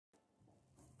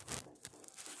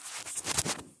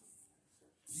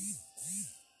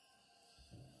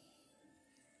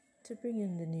to bring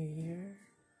in the new year,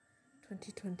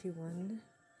 2021,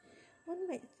 one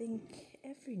might think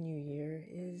every new year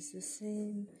is the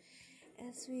same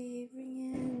as we ring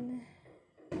in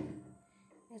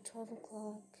at 12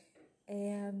 o'clock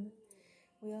a.m.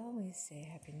 We always say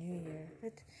Happy New Year,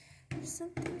 but there's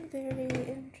something very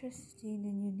interesting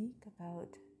and unique about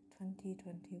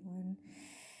 2021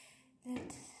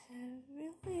 that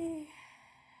really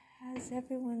has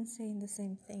everyone saying the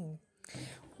same thing,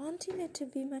 wanting it to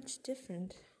be much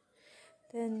different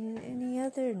than any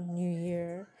other New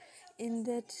Year, in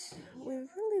that we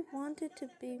really want it to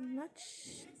be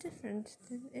much different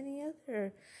than any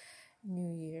other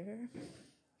New Year.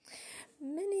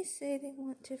 Many say they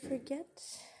want to forget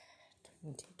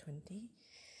 2020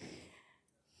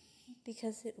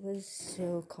 because it was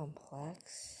so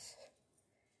complex,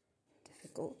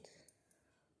 difficult,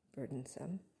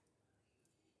 burdensome.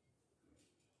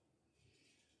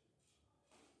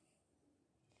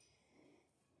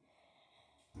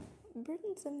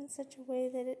 Burdensome in such a way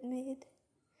that it made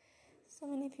so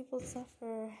many people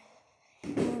suffer,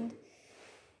 and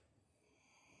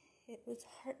it was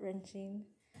heart-wrenching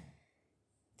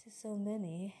to so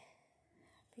many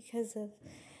because of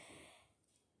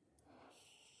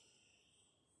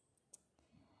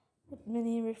what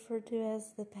many refer to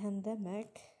as the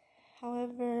pandemic.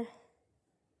 However,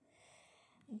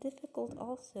 difficult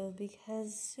also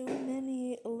because so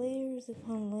many layers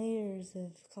upon layers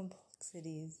of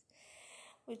complexities,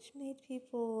 which made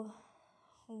people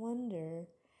wonder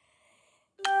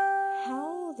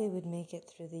how they would make it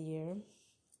through the year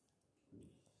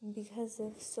because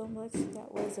of so much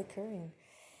that was occurring.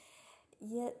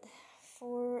 Yet,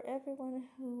 for everyone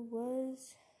who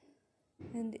was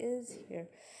and is here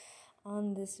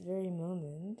on this very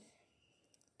moment,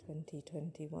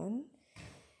 2021,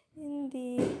 in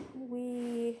the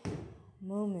wee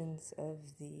moments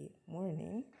of the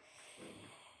morning,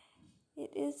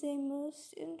 it is a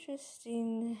most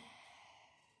interesting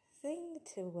thing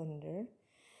to wonder,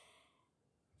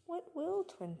 what will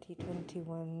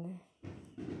 2021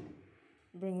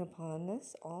 bring upon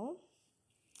us all?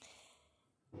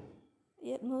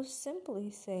 Yet most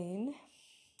simply saying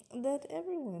that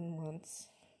everyone wants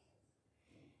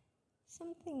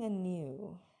something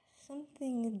anew,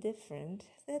 something different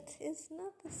that is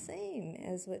not the same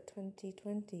as what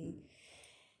 2020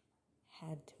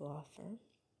 had to offer.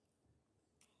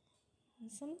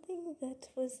 Something that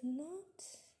was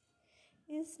not,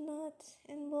 is not,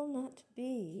 and will not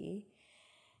be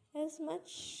as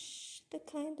much the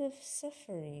kind of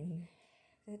suffering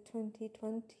that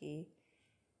 2020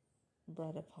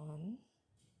 brought upon.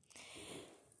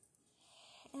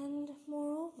 And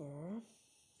moreover,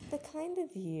 the kind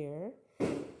of year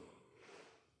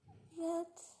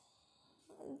that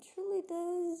truly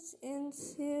does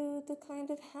ensue the kind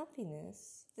of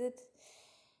happiness that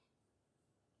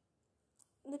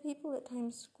the people at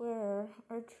Times Square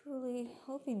are truly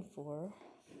hoping for,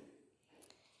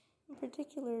 in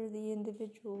particular the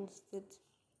individuals that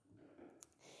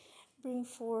bring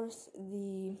forth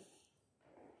the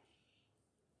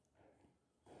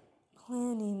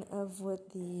planning of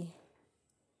what the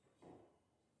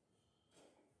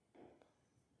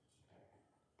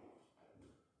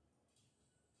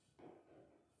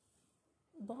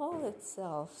ball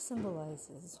itself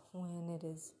symbolizes when it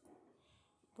is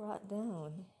brought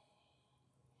down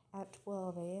at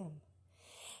 12 a.m.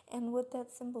 and what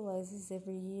that symbolizes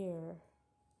every year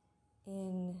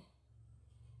in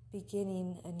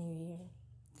beginning a new year.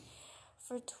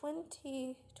 For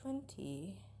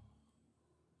 2020,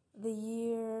 the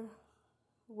year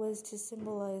was to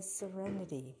symbolize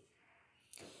serenity.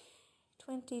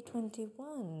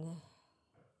 2021,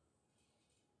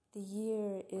 the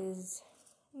year is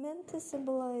meant to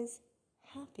symbolize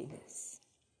happiness.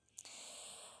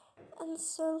 And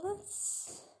so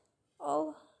let's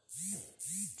all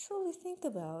truly think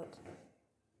about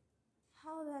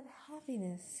how that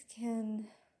happiness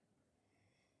can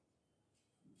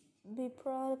be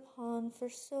brought upon for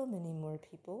so many more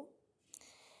people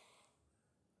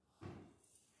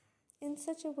in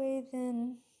such a way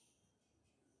than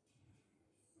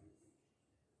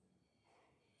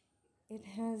it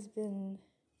has been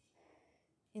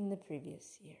in the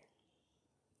previous year.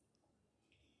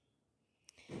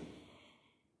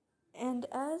 And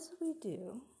as we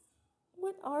do,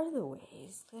 what are the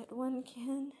ways that one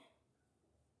can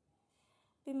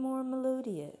be more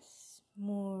melodious,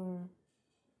 more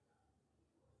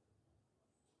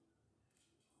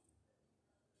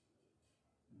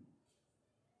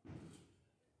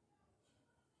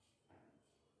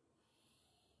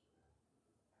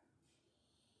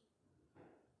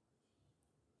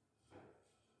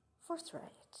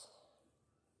forthright,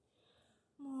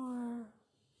 more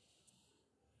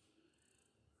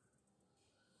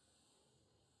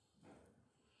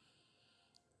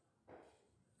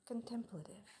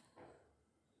contemplative.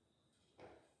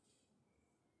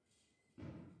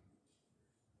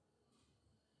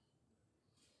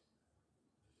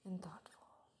 And thoughtful.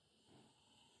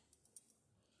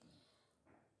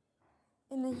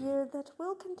 In a year that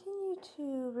will continue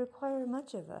to require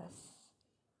much of us,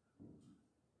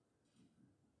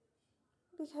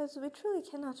 because we truly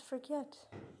cannot forget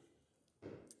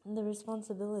the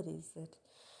responsibilities that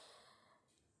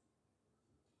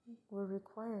were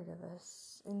required of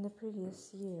us in the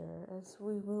previous year, as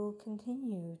we will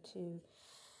continue to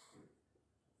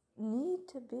need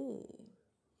to be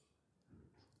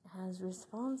as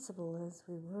responsible as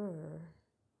we were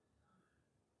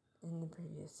in the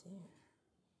previous year.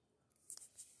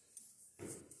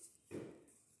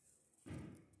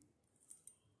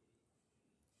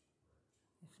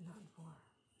 If not more.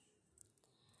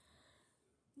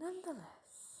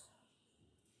 Nonetheless,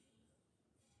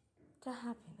 to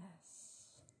happiness,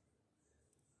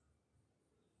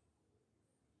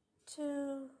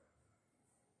 to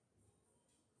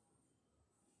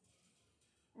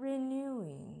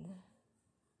renewing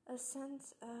a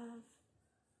sense of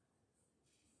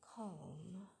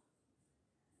calm,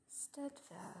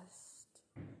 steadfast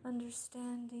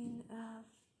understanding of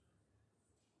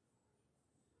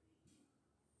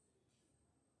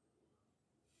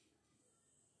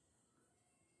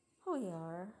who we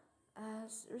are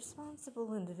as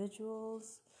responsible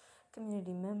individuals,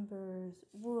 community members,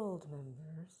 world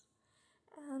members,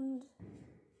 and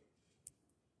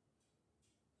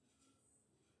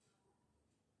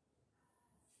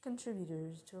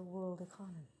contributors to a world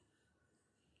economy.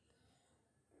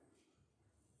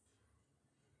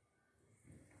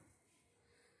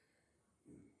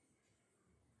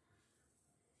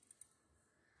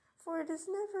 For it is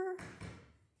never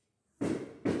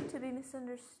to be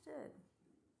misunderstood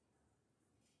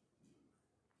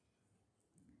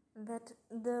that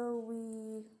though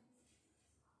we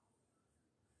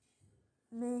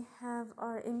may have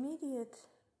our immediate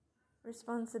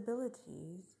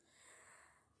responsibilities,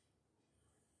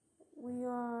 we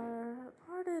are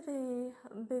part of a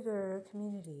bigger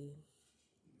community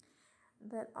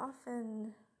that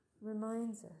often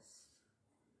reminds us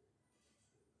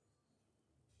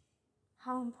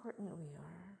how important we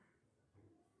are.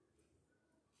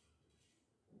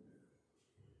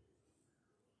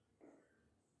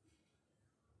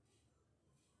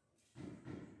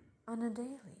 On a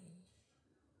daily,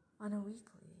 on a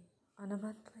weekly, on a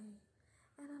monthly,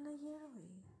 and on a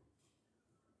yearly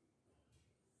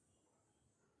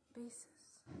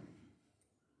basis,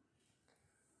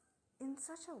 in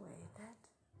such a way that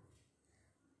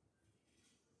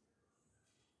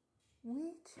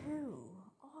we too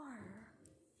are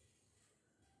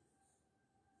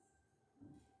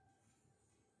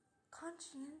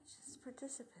conscientious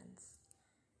participants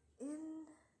in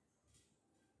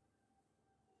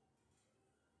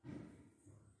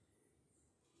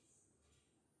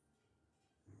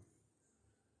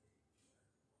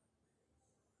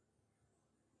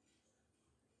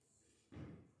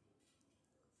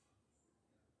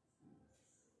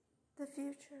the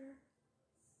future,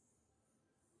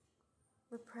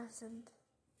 the present,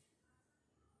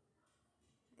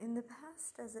 in the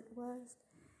past as it was,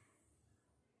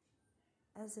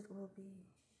 as it will be.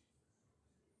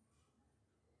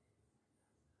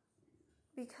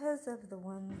 Because of the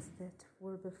ones that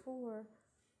were before,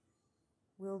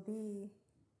 will be,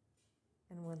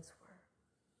 and once were.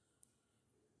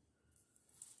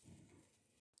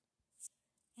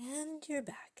 And you're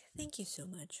back. Thank you so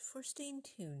much for staying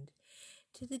tuned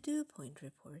to the Dew Point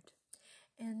Report.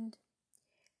 And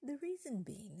the reason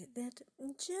being that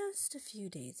just a few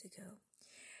days ago,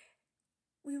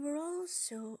 we were all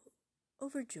so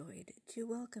overjoyed to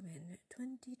welcome in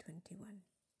 2021.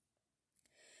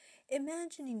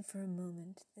 Imagining for a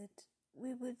moment that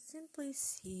we would simply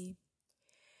see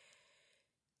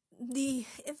the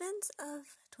events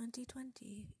of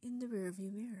 2020 in the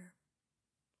rearview mirror.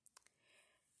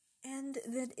 And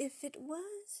that if it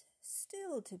was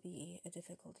still to be a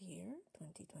difficult year,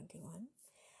 2021,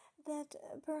 that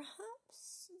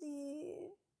perhaps the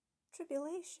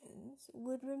tribulations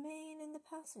would remain in the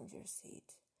passenger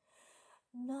seat,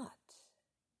 not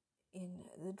in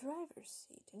the driver's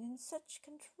seat, and in such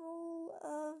control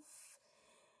of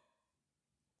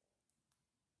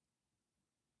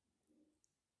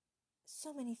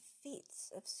so many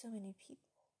fates of so many people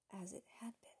as it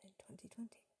had been in 2020.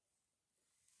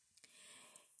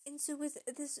 And so with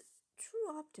this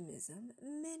true optimism,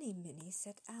 many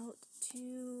set out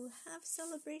to have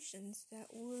celebrations that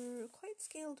were quite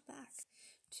scaled back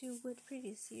to what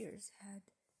previous years had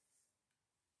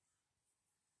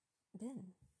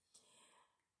been.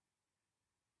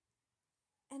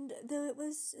 And though it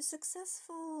was a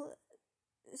successful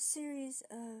series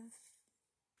of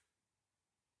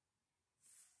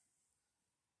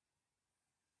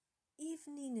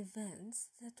evening events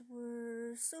that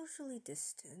were socially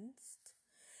distanced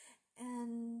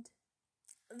and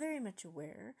very much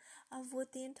aware of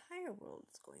what the entire world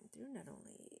is going through, not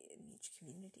only in each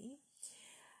community,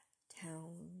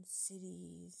 towns,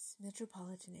 cities,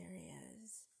 metropolitan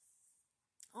areas,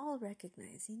 all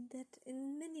recognizing that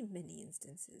in many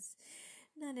instances,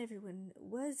 not everyone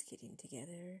was getting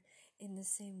together in the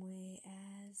same way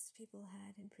as people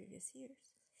had in previous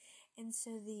years. And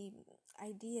so the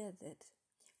idea that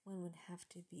one would have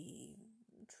to be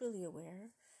truly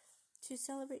aware to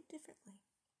celebrate differently.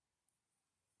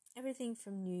 Everything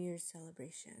from New Year's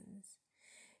celebrations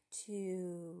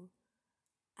to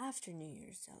after New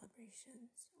Year's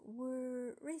celebrations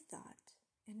were rethought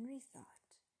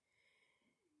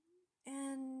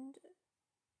and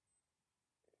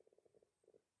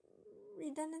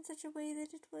redone in such a way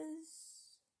that it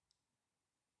was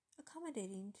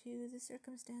accommodating to the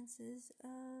circumstances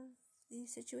of the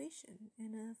situation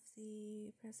and of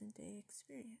the present day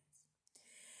experience.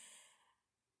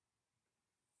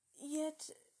 Yet,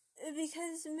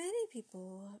 because many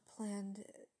people planned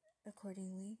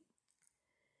accordingly,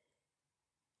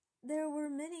 there were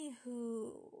many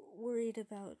who worried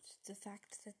about the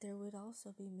fact that there would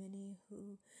also be many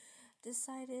who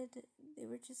decided they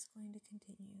were just going to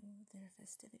continue their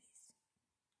festivities.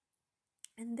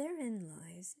 And therein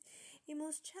lies a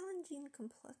most challenging,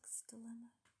 complex dilemma.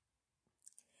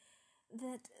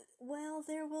 That while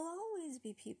there will always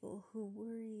be people who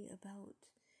worry about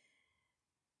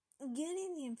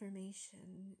getting the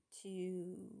information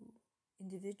to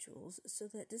individuals so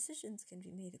that decisions can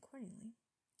be made accordingly,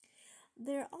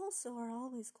 there also are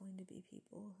always going to be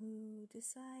people who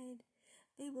decide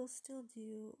they will still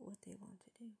do what they want to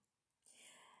do.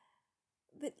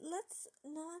 But let's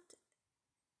not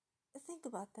think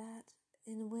about that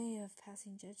in a way of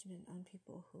passing judgment on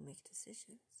people who make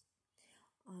decisions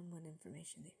on what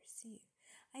information they receive.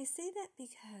 I say that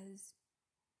because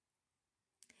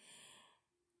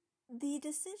the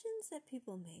decisions that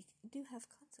people make do have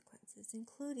consequences,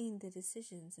 including the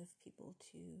decisions of people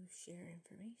to share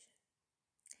information.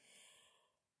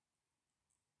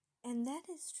 And that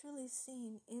is truly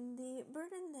seen in the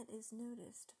burden that is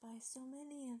noticed by so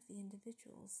many of the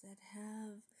individuals that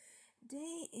have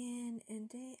day in and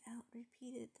day out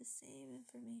repeated the same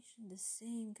information, the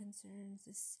same concerns,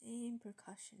 the same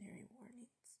precautionary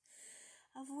warnings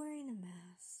of wearing a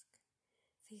mask,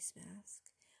 face mask,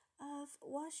 of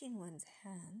washing one's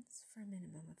hands for a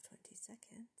minimum of 20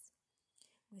 seconds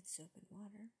with soap and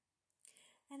water.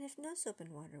 And if no soap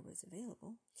and water was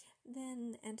available,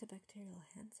 then antibacterial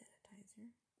hand sanitizer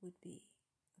would be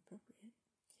appropriate.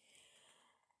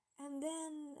 And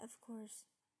then, of course,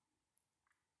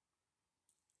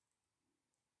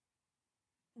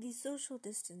 the social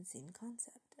distancing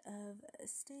concept of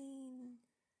staying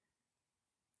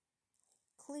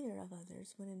clear of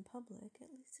others when in public, at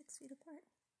least 6 feet apart.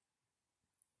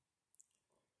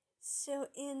 So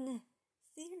in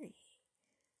theory,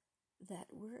 that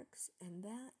works, and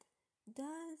that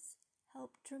does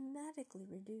help dramatically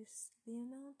reduce the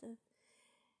amount of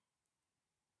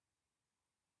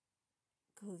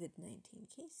COVID-19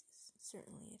 cases.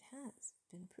 Certainly it has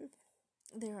been proven.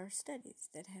 There are studies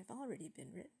that have already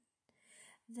been written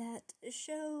that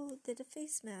show that a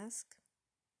face mask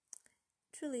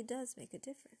truly does make a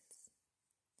difference.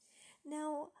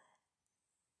 Now,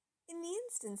 in the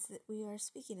instance that we are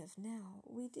speaking of now,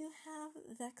 we do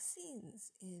have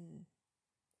vaccines in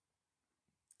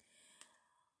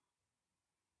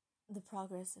the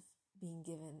process of being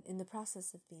given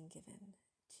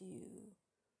to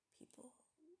people,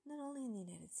 not only in the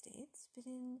United States, but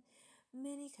in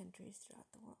many countries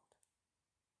throughout the world.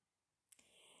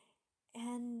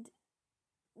 And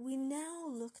we now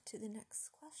look to the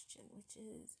next question, which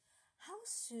is, how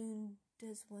soon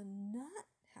does one not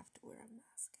have to wear a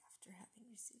mask after having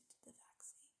received the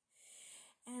vaccine?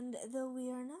 And though we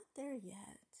are not there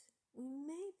yet, we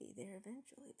may be there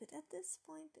eventually, but at this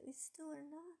point, we still are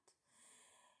not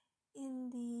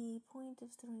in the point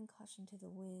of throwing caution to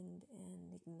the wind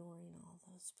and ignoring all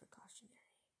those precautionary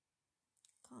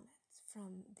comments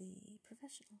from the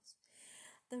professionals.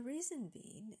 The reason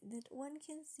being that one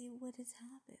can see what has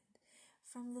happened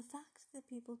from the fact that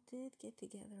people did get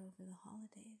together over the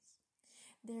holidays.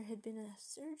 There had been a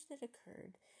surge that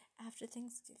occurred after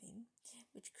Thanksgiving,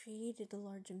 which created a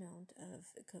large amount of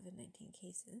COVID-19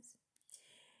 cases.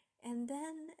 And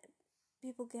then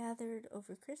people gathered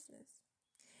over Christmas,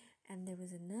 and there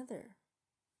was another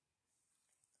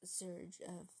surge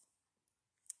of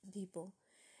people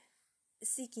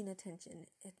seeking attention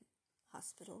at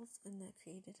hospitals, and that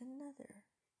created another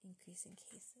increase in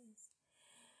cases.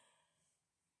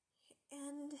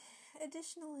 And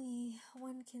additionally,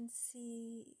 one can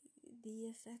see the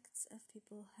effects of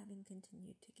people having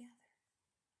continued to gather.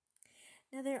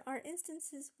 Now, there are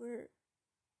instances where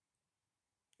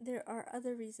there are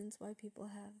other reasons why people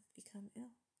have become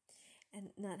ill, and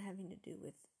not having to do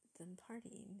with them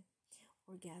partying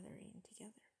or gathering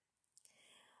together.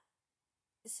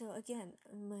 So again,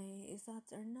 my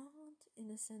thoughts are not in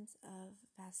a sense of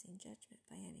passing judgment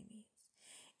by any means.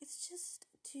 It's just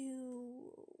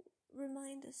to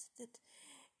remind us that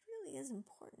it really is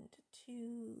important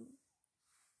to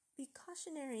be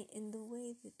cautionary in the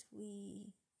way that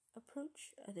we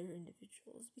approach other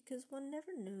individuals, because one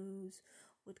never knows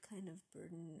what kind of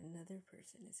burden another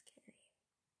person is carrying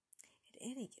at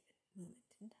any given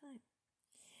moment in time.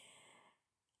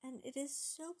 And it is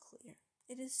so clear,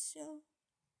 it is so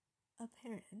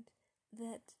apparent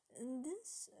that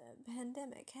this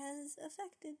pandemic has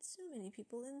affected so many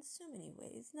people in so many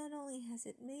ways. Not only has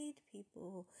it made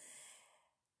people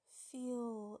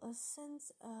feel a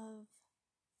sense of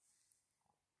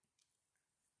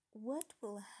what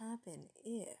will happen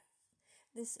if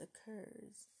this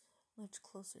occurs much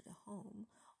closer to home,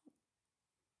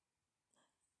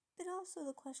 but also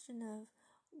the question of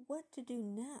what to do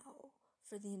now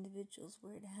for the individuals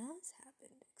where it has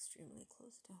happened extremely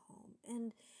close to home,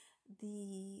 and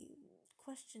the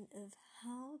question of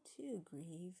how to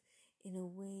grieve in a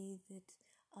way that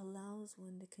allows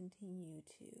one to continue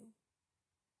to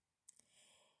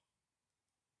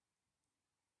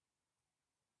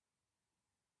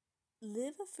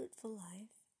live a fruitful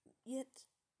life, yet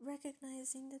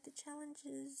recognizing that the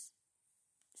challenges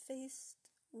faced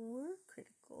were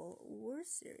critical, were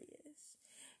serious,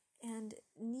 and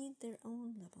need their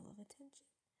own level of attention.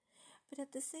 But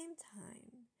at the same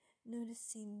time,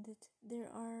 noticing that there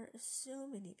are so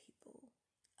many people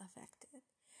affected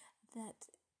that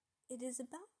it is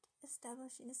about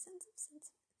establishing a sense of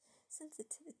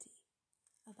sensitivity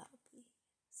about the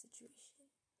situation.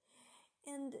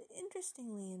 And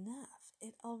interestingly enough,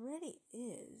 it already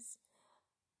is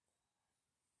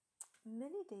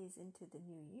many days into the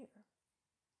new year,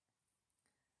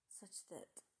 such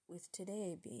that with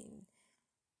today being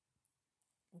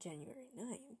January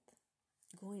 9th,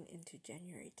 going into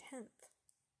January 10th,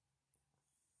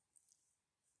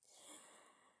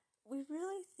 we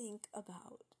really think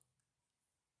about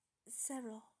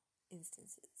several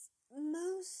instances.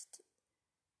 Most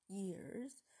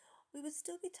years, we would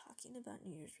still be talking about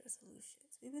New Year's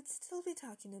resolutions. We would still be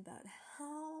talking about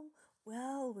how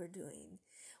well we're doing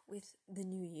with the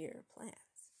New Year plans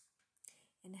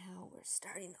and how we're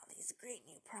starting all these great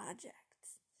new projects.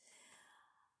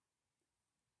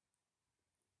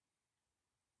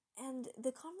 And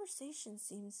the conversation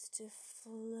seems to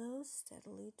flow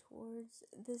steadily towards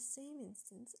the same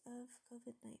instance of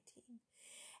COVID-19.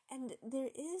 And there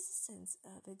is a sense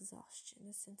of exhaustion,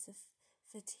 a sense of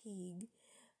fatigue,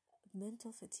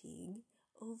 mental fatigue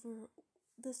over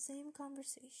the same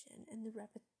conversation and the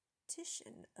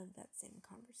repetition of that same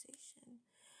conversation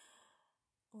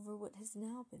over what has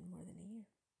now been more than a year.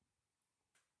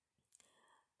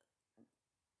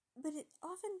 But it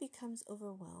often becomes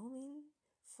overwhelming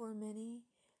for many,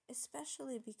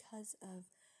 especially because of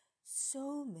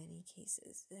so many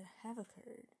cases that have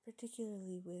occurred,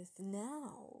 particularly with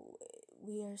now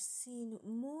we are seeing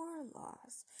more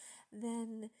loss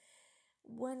than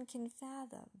one can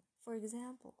fathom. For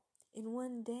example, in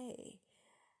one day,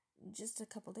 just a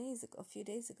few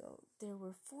days ago, there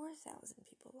were 4,000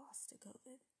 people lost to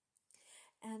COVID.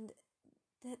 And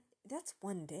that's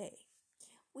one day.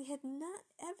 We had not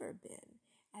ever been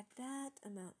at that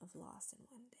amount of loss in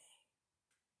one day.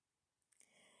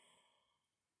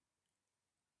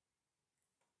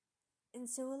 And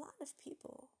so a lot of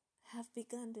people have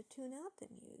begun to tune out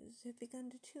the news, have begun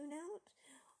to tune out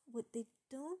what they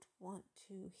don't want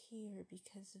to hear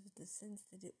because of the sense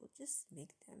that it will just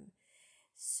make them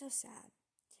so sad.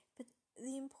 But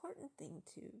the important thing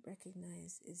to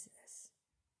recognize is this.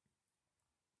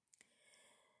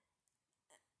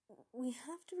 We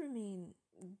have to remain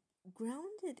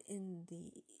grounded in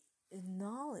the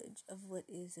knowledge of what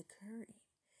is occurring,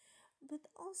 but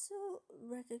also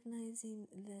recognizing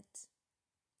that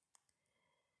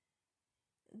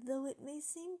though it may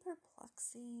seem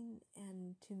perplexing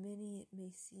and to many it may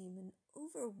seem an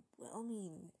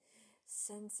overwhelming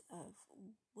sense of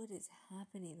what is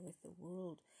happening with the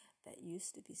world that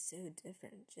used to be so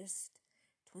different just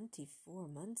 24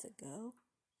 months ago.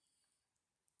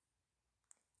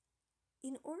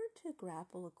 In order to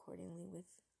grapple accordingly with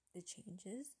the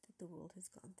changes that the world has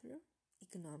gone through,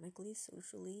 economically,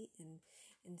 socially, and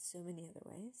in so many other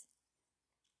ways,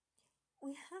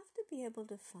 we have to be able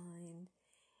to find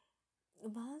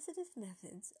positive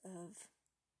methods of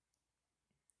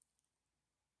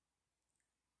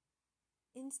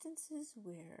instances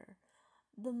where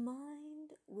the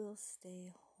mind will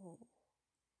stay whole.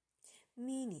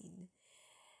 Meaning,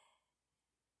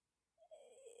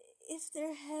 if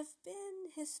there have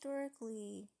been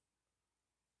historically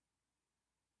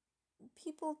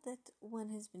people that one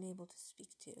has been able to speak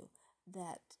to,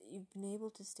 that you've been able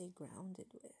to stay grounded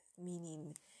with,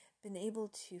 meaning been able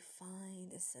to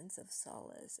find a sense of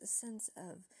solace, a sense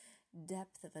of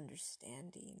depth of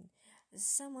understanding,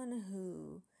 someone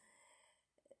who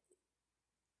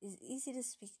is easy to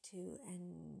speak to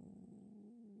and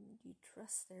you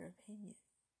trust their opinion,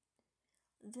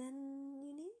 then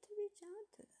you need to reach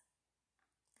out to them.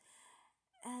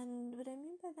 And what I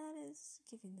mean by that is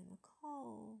giving them a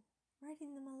call,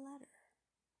 writing them a letter,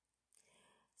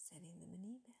 sending them an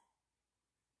email.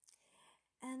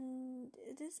 And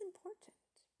it is important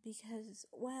because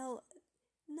while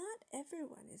not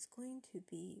everyone is going to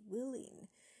be willing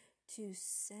to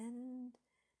send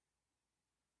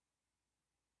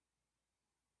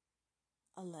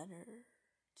a letter,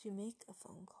 to make a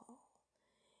phone call,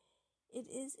 it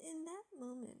is in that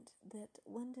moment that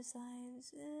one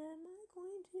decides, am I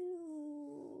going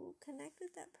to connect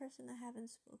with that person I haven't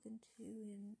spoken to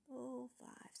in 5,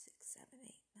 6, 7,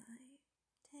 8, 9,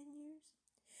 10 years?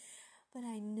 But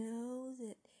I know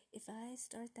that if I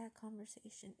start that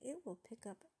conversation, it will pick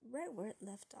up right where it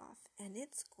left off. And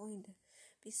it's going to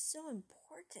be so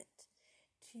important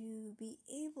to be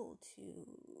able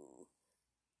to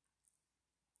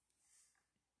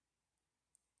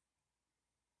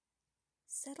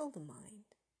settle the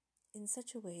mind in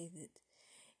such a way that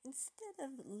instead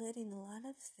of letting a lot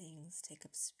of things take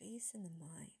up space in the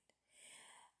mind,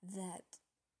 that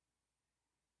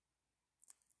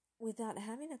without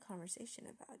having a conversation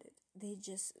about it, they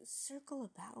just circle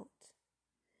about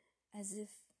as if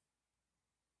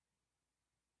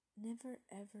never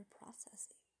ever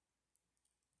processing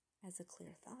as a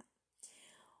clear thought.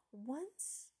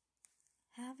 Once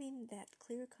having that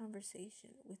clear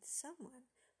conversation with someone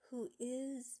who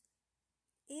is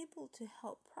able to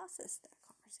help process that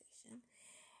conversation,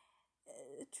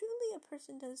 truly a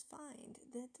person does find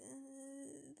that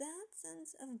that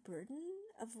sense of burden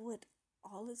of what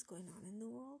all is going on in the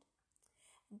world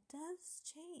does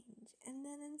change. And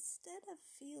then instead of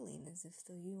feeling as if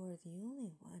though you are the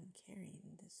only one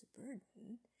carrying this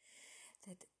burden,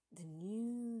 that the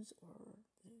news or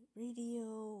the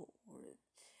radio or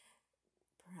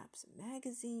perhaps a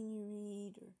magazine you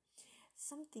read or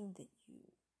something that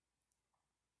you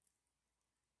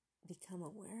become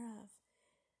aware of,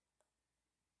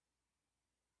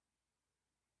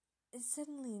 is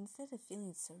suddenly, instead of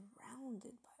feeling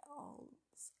surrounded by all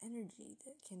this energy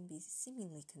that can be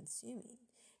seemingly consuming,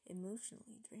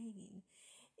 emotionally draining,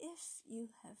 if you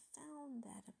have found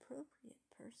that appropriate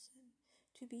person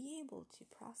to be able to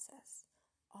process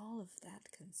all of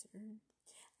that concern,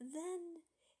 then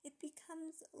it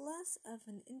becomes less of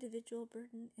an individual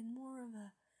burden and more of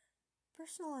a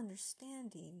personal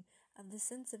understanding of the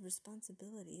sense of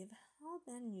responsibility of how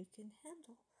then you can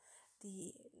handle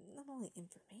the not only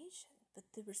information but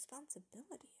the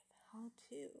responsibility of how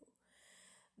to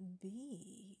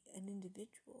be an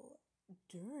individual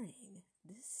during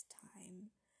this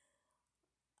time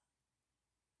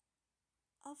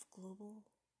of global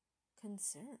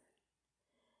concern.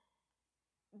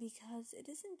 Because it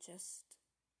isn't just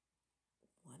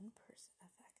one person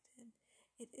affected,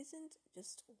 it isn't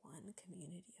just one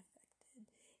community affected,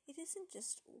 it isn't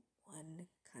just one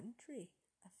country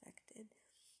affected,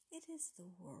 it is the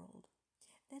world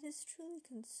that is truly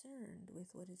concerned with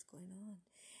what is going on.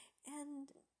 And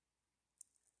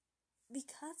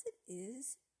because it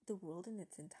is the world in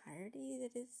its entirety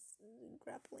that is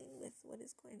grappling with what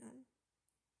is going on,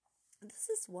 this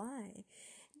is why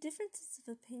differences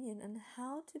of opinion on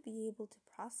how to be able to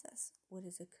process what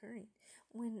is occurring,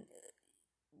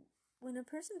 when a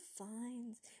person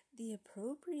finds the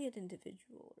appropriate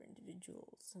individual or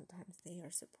individuals, sometimes they are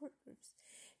support groups,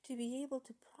 to be able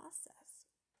to process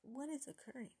what is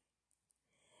occurring,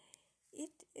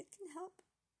 it can help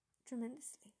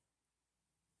tremendously.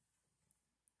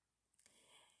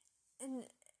 And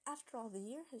after all, the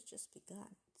year has just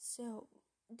begun, so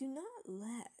do not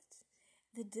let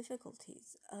the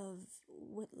difficulties of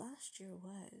what last year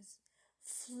was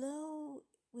flow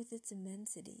with its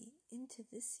immensity into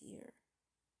this year.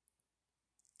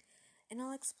 And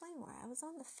I'll explain why. I was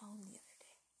on the phone the other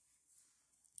day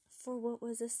for what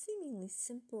was a seemingly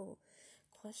simple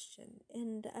question,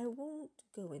 and I won't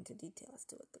go into detail as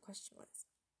to what the question was,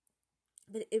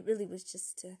 but it really was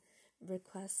just to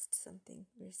request something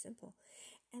very simple.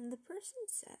 And the person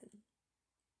said,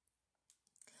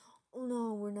 "Oh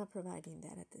no, we're not providing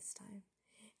that at this time."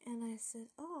 And I said,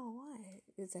 "Oh, why?"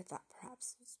 Because I thought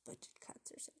perhaps it was budget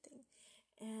cuts or something.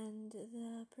 And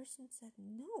the person said,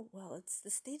 "No, well, it's the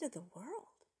state of the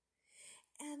world."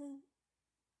 And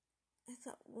I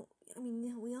thought, well, I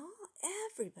mean, we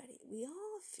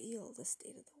all feel the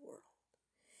state of the world.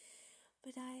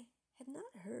 But I had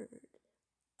not heard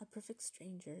a perfect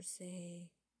stranger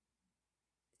say,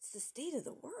 it's the state of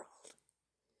the world.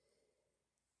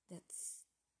 That's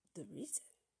the reason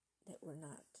that we're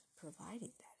not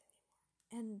providing that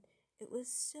anymore. And it was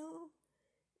so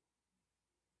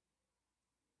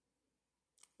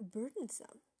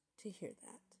burdensome to hear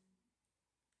that.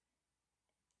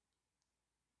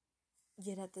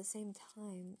 Yet at the same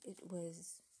time, it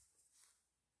was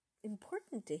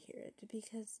important to hear it,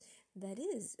 because that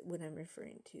is what I'm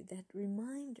referring to, that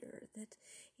reminder that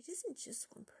it isn't just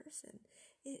one person.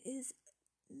 It is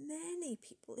many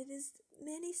people. It is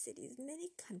many cities, many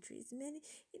countries,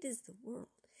 it is the world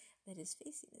that is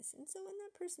facing this. And so when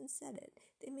that person said it,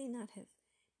 they may not have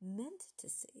meant to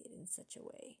say it in such a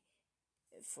way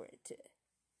for it to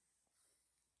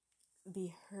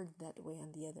be heard that way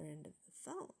on the other end of the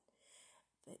phone.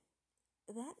 But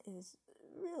that is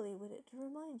really what it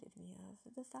reminded me of,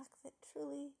 the fact that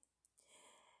truly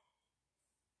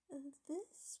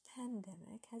this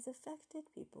pandemic has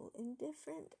affected people in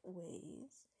different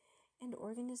ways and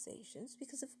organizations,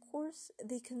 because of course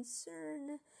the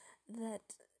concern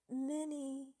that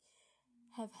many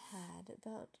have had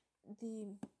about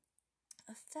the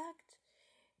effect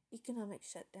economic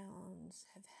shutdowns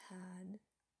have had,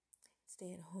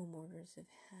 stay-at-home orders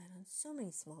have had on so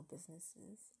many small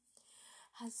businesses,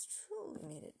 has truly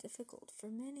made it difficult for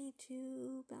many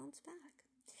to bounce back.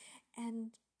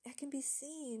 And that can be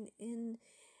seen in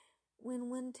when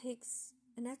one takes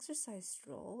an exercise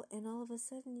stroll and all of a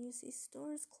sudden you see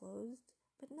stores closed,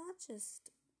 but not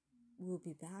just "we'll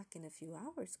be back in a few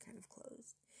hours" kind of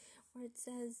closed, where it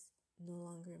says "no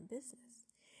longer in business."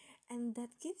 And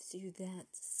that gives you that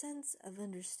sense of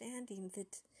understanding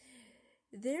that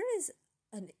there is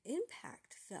an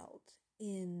impact felt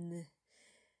in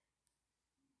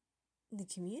the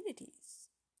communities.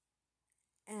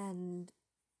 And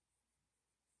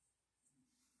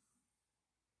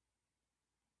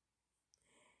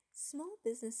small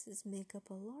businesses make up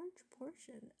a large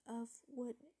portion of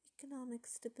what economic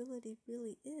stability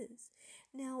really is.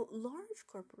 Now, large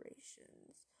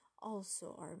corporations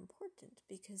also are important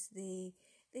because they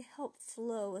help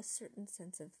flow a certain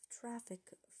sense of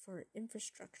traffic for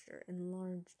infrastructure and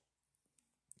large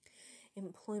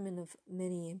employment of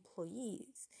many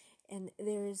employees. And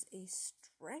there is a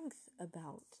strength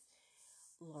about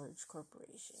large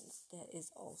corporations that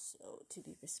is also to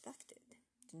be respected.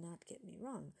 Do not get me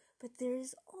wrong. But there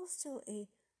is also a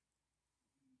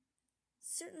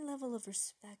certain level of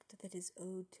respect that is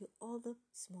owed to all the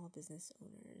small business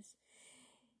owners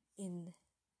in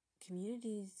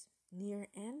communities near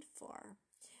and far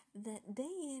that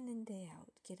day in and day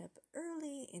out get up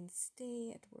early and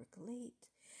stay at work late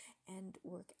and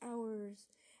work hours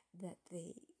that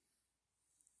they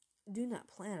do not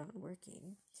plan on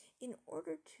working in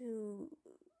order to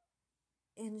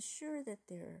ensure that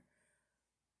their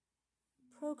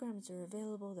programs are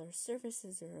available, their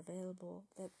services are available,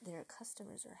 that their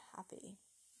customers are happy.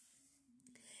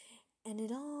 And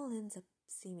it all ends up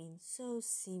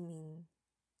seemingly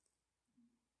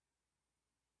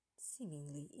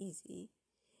easy,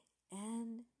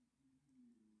 and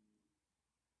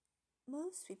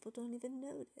most people don't even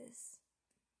notice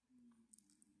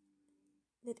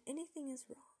that anything is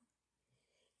wrong.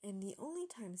 And the only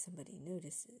time somebody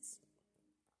notices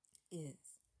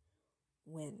is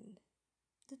when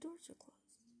the doors are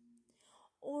closed,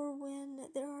 or when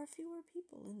there are fewer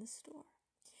people in the store,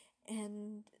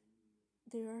 and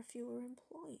there are fewer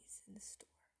employees in the store,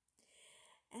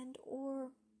 and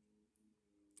or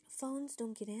phones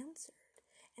don't get answered,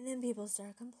 and then people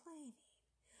start complaining.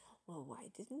 Well, why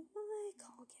didn't my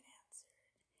call get answered?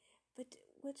 But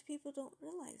what people don't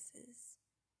realize is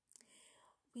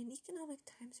when economic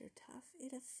times are tough,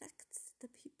 it affects the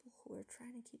people who are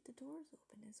trying to keep the doors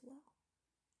open as well.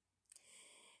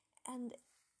 And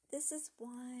this is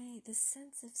why the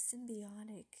sense of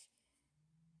symbiotic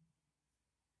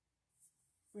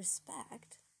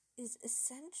respect is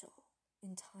essential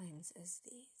in times as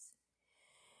these,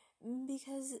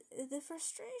 because the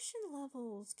frustration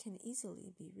levels can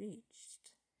easily be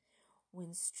reached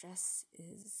when stress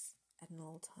is at an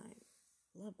all-time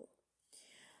level.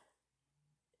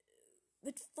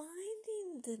 But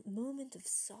finding the moment of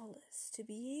solace to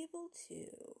be able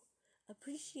to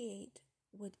appreciate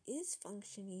what is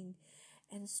functioning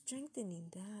and strengthening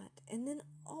that, and then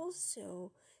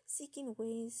also seeking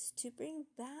ways to bring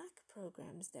back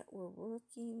programs that were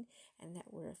working and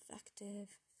that were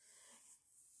effective.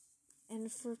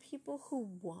 And for people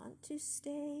who want to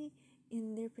stay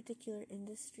in their particular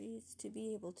industries, to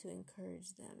be able to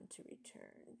encourage them to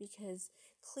return, because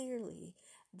clearly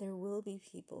there will be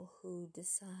people who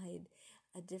decide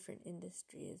a different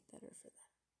industry is better for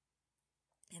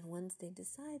them. And once they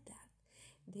decide that,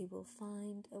 they will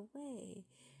find a way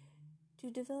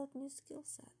to develop new skill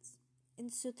sets.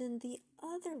 And so then the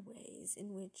other ways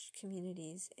in which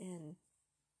communities and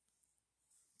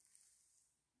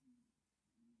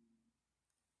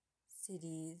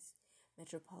cities,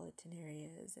 metropolitan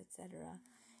areas, etc.,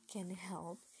 can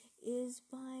help is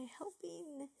by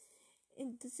helping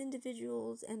these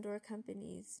individuals and or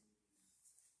companies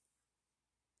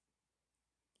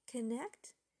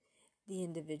connect the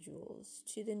individuals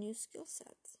to the new skill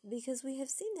sets, because we have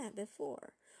seen that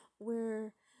before,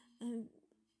 where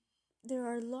there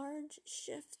are large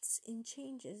shifts in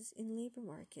changes in labor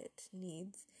market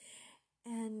needs,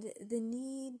 and the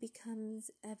need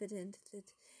becomes evident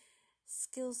that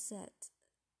skill set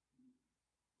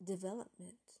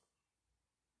development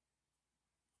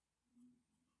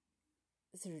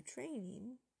through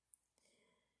training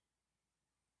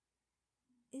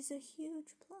is a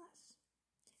huge plus.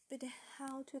 But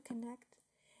how to connect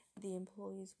the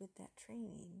employees with that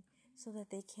training so that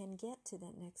they can get to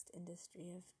that next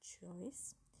industry of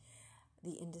choice,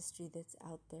 the industry that's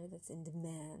out there, that's in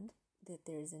demand, that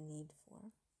there is a need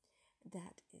for,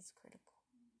 that is critical.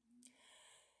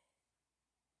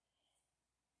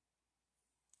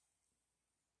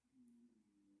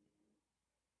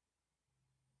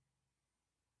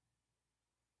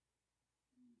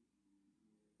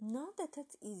 Not that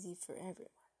that's easy for everyone.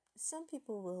 Some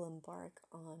people will embark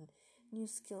on new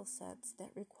skill sets that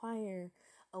require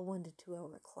a 1 to 2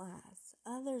 hour class.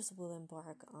 Others will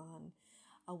embark on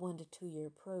a 1 to 2 year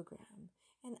program.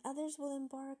 And others will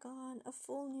embark on a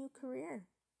full new career.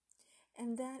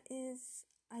 And that is,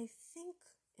 I think,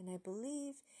 and I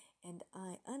believe, and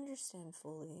I understand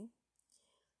fully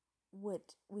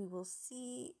what we will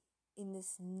see in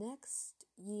this next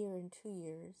year and 2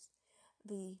 years,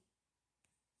 the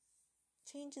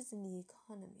changes in the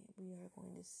economy. We are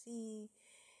going to see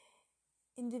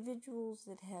individuals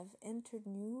that have entered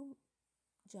new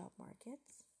job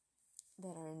markets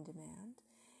that are in demand,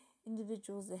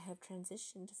 individuals that have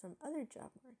transitioned from other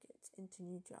job markets into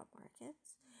new job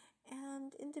markets,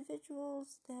 and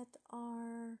individuals that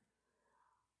are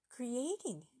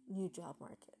creating new job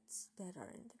markets that are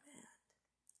in demand.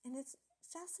 And it's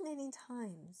fascinating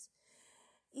times,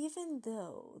 even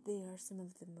though they are some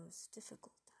of the most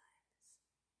difficult times.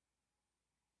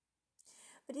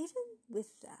 But even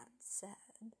with that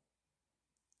said,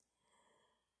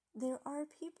 there are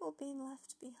people being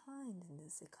left behind in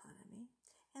this economy,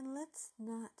 and let's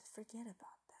not forget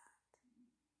about that.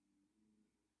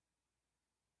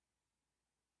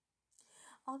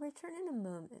 I'll return in a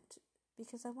moment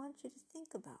because I want you to think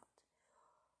about,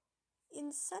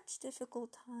 in such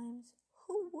difficult times,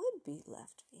 who would be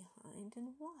left behind and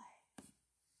why?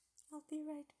 I'll be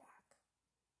right back.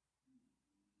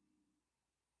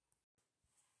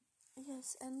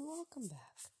 Yes, and welcome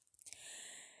back.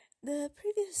 The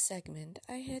previous segment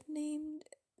I had named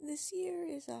 "This Year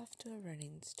is Off to a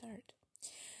Running Start."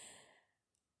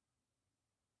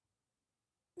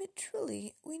 But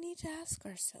truly, we need to ask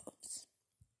ourselves,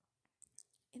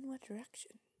 in what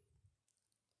direction?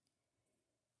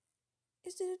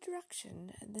 Is it a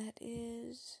direction that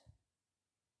is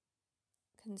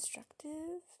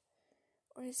constructive,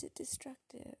 or is it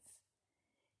destructive?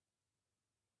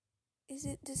 Is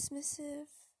it dismissive,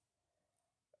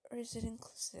 or is it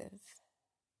inclusive?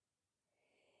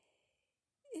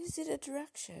 Is it a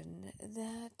direction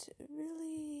that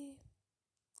really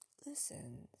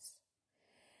listens?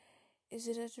 Is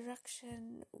it a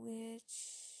direction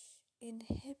which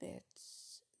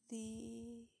inhibits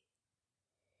the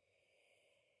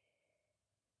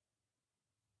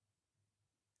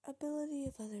ability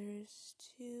of others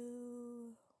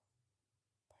to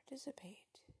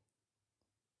participate?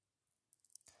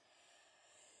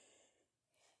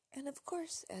 And of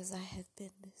course, as I have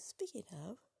been speaking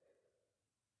of,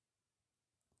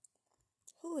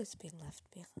 who has been left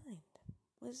behind?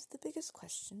 was the biggest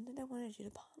question that I wanted you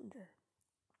to ponder.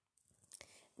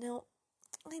 Now,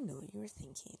 I know you were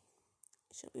thinking,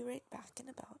 she'll be right back in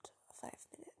about 5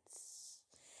 minutes.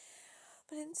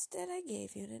 But instead I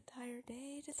gave you an entire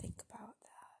day to think about that.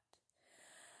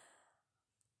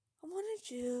 I wanted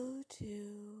you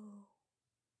to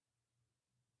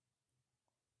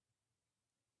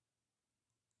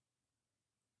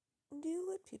do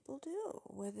what people do,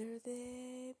 whether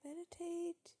they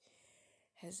meditate,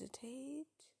 hesitate,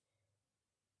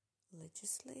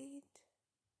 legislate,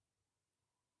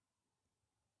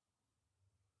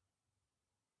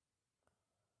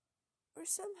 or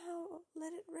somehow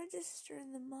let it register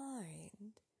in the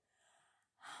mind.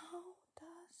 How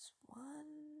does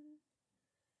one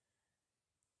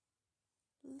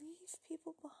leave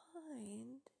people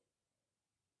behind?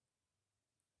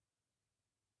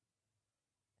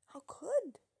 How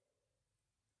could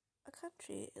a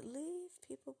country leave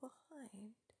people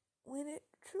behind when it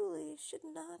truly should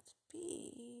not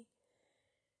be?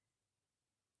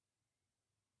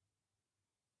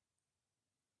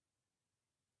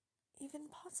 Even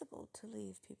possible to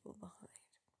leave people behind.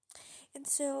 And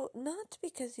so, not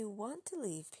because you want to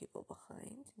leave people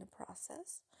behind in the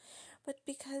process, but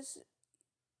because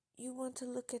you want to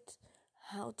look at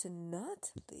how to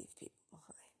not leave people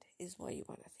behind is why you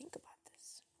want to think about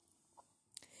this.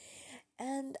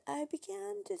 And I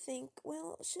began to think,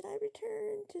 well, should I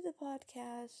return to the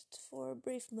podcast for a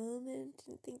brief moment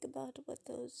and think about what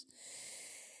those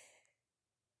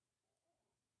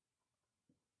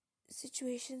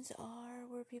situations are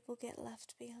where people get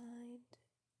left behind?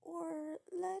 Or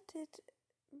let it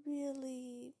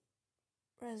really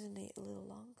resonate a little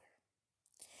longer?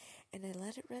 And I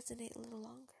let it resonate a little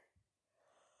longer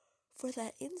for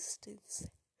that instance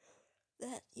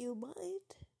that you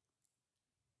might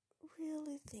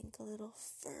really think a little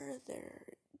further,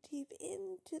 deep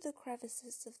into the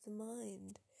crevices of the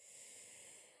mind,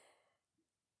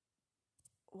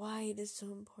 why it is so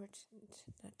important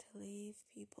not to leave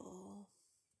people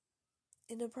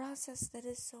in a process that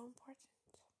is so important.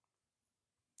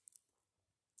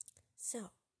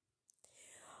 So,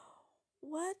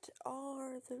 what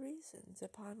are the reasons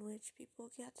upon which people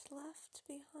get left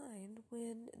behind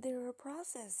when there are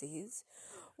processes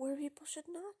where people should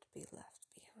not be left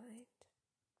behind?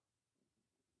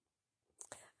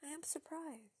 I am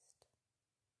surprised.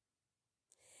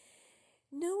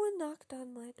 No one knocked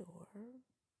on my door.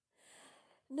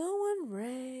 No one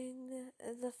rang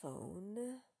the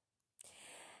phone.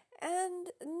 And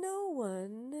no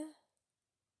one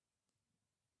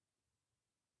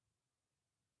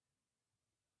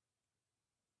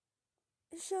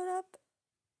showed up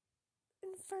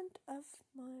in front of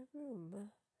my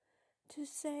room to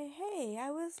say, hey, I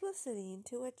was listening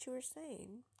to what you were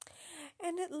saying.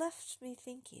 And it left me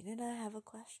thinking, and I have a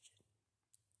question.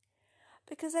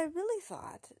 Because I really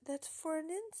thought that for an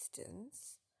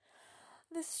instance,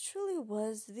 this truly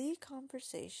was the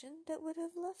conversation that would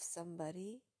have left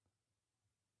somebody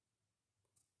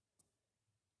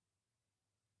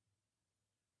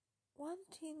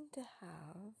wanting to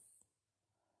have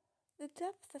the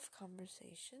depth of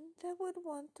conversation that would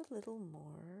want a little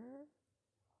more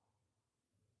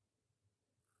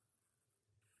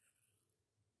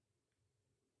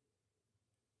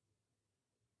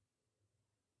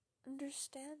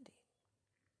understanding.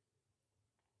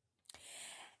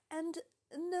 And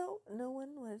no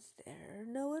one was there.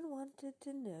 No one wanted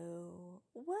to know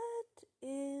what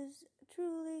is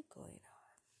truly going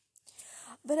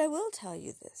on. But I will tell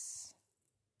you this.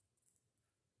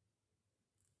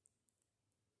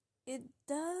 It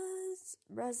does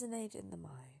resonate in the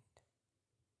mind.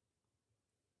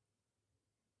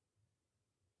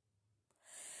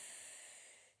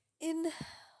 In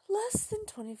less than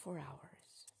 24 hours,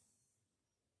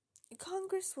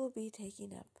 Congress will be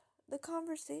taking up the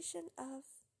conversation of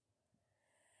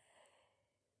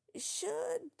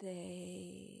should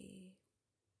they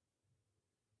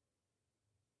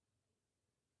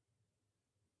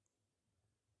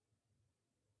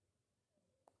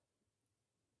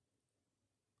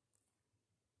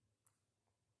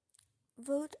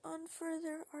vote on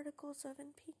further articles of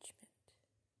impeachment.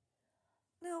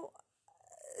 Now,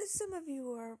 some of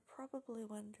you are probably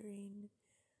wondering,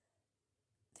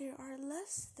 there are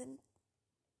less than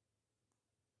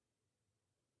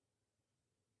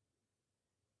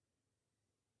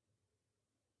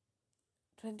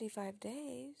 25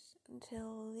 days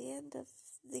until the end of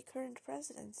the current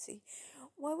presidency.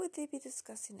 Why would they be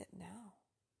discussing it now?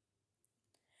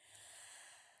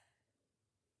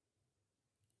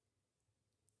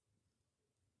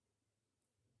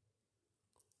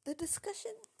 The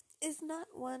discussion is not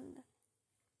one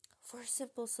for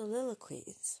simple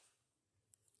soliloquies.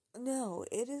 No,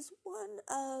 it is one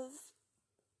of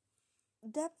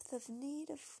depth of need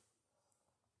of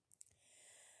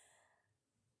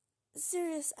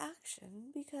serious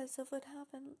action because of what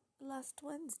happened last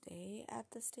Wednesday at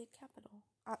the state capitol.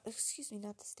 Not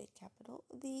the state capitol,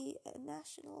 the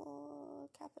national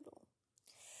capital.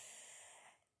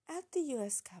 At the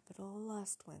U.S. Capitol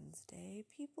last Wednesday,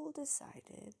 people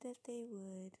decided that they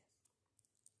would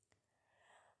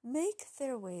make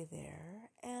their way there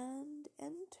and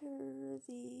enter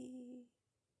the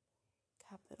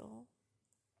Capitol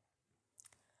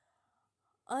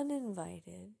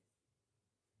uninvited.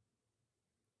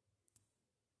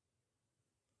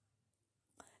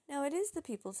 Now, it is the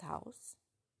people's house.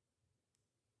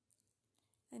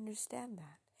 I understand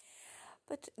that.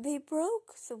 But they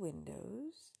broke the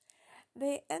windows.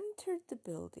 They entered the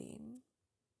building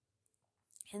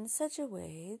in such a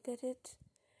way that it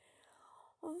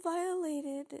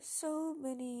violated so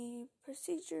many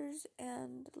procedures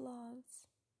and laws.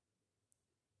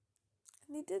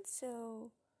 And they did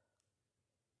so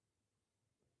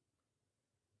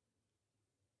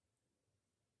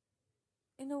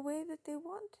in a way that they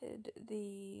wanted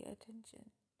the attention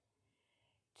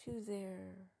to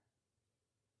their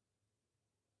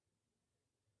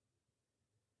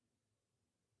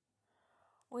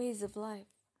ways of life,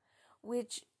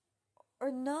 which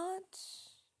are not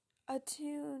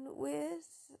attuned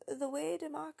with the way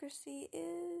democracy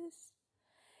is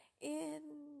in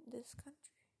this country.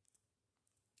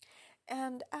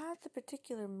 And at the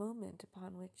particular moment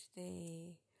upon which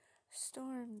they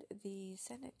stormed the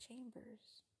Senate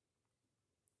chambers,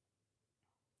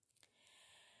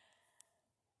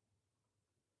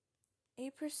 a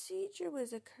procedure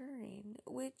was occurring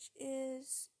which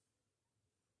is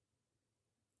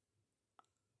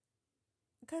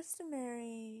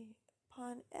customary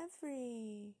upon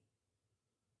every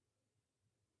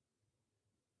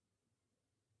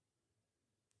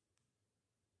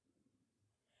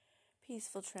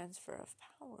peaceful transfer of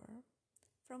power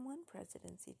from one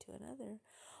presidency to another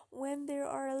when there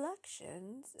are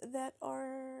elections that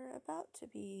are about to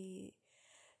be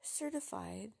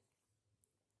certified.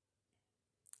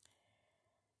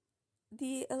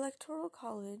 The Electoral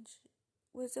College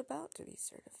was about to be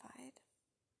certified.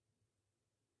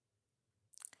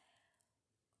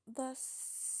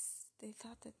 Thus, they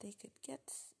thought that they could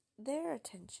get their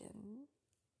attention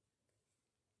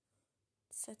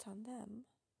set on them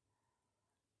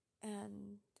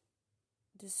and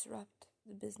disrupt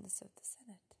the business of the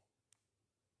Senate.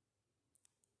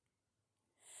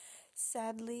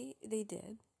 Sadly, they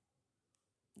did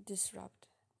disrupt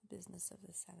the business of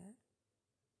the Senate.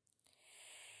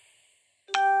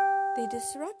 They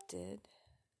disrupted,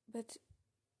 but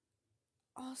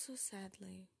also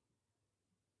sadly,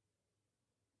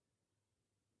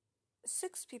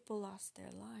 6 people lost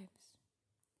their lives.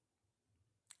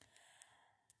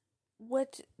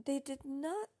 What they did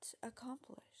not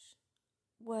accomplish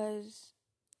was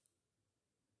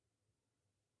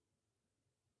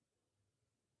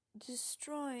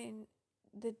destroying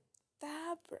the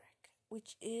fabric,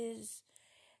 which is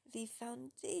the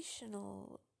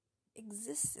foundational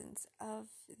existence of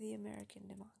the American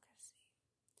democracy.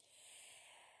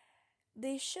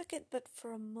 They shook it but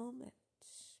for a moment,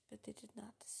 but they did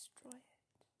not destroy it.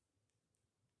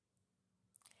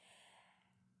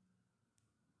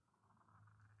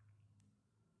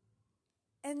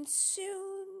 And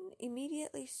soon,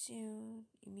 immediately,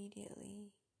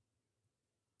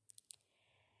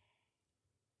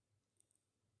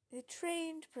 the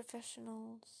trained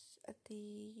professionals at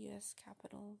the U.S.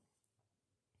 Capitol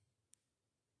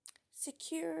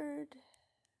secured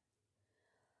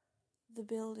the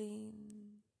building,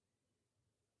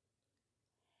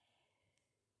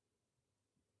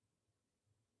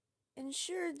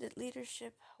 ensured that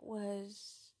leadership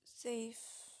was safe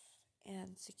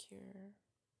and secure.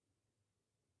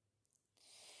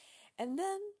 And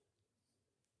then,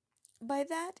 by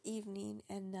that evening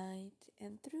and night,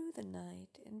 and through the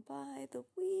night, and by the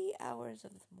wee hours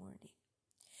of the morning,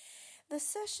 the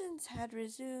sessions had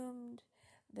resumed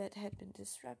that had been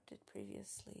disrupted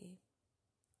previously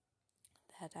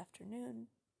that afternoon.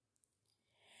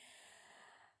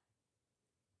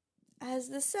 As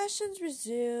the sessions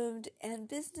resumed and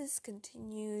business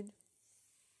continued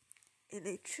in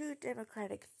a true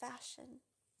democratic fashion,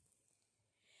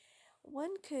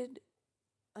 one could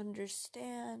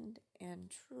understand and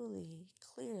truly,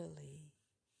 clearly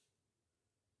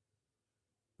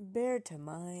bear to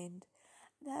mind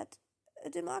that a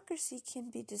democracy can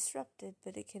be disrupted,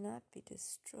 but it cannot be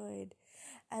destroyed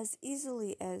as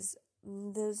easily as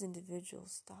those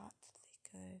individuals thought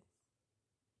they could.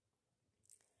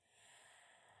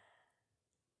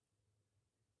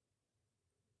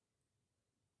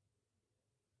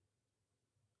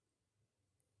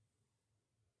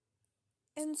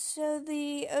 And so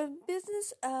the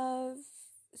business of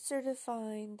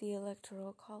certifying the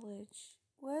Electoral College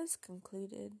was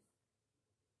concluded.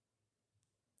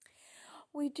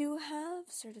 We do have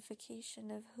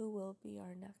certification of who will be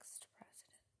our next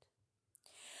president.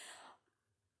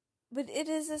 But it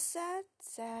is a sad,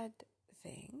 sad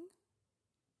thing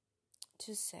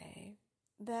to say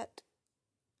that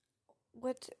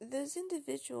what those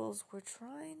individuals were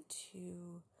trying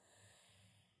to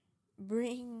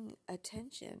bring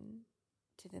attention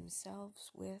to themselves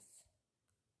with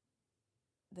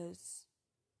those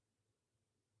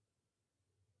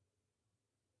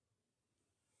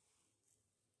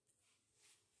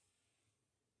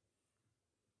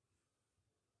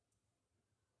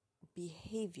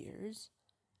behaviors,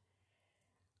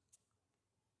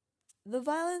 the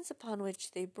violence upon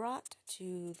which they brought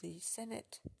to the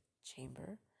Senate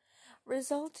chamber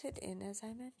resulted in, as I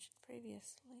mentioned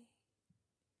previously,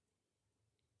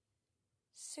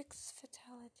 6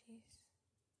 fatalities.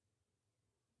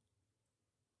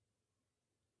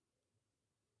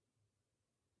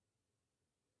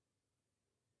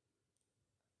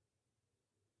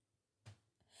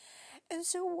 And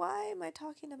so why am I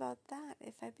talking about that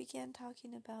if I began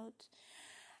talking about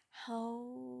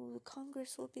how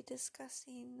Congress will be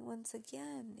discussing once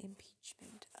again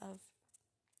impeachment of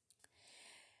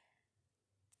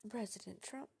President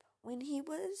Trump when he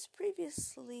was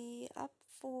previously up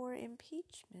for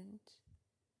impeachment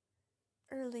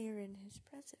earlier in his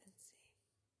presidency?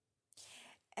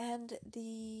 And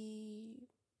the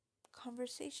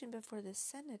conversation before the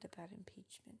Senate about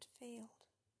impeachment failed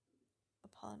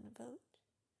upon a vote.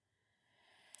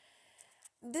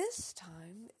 This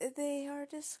time, they are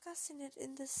discussing it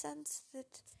in the sense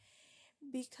that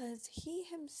because he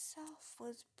himself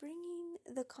was bringing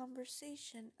the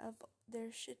conversation of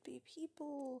there should be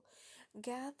people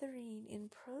gathering in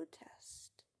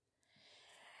protest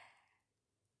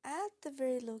at the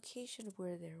very location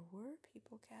where there were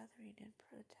people gathering in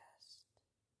protest.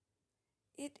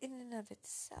 It in and of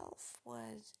itself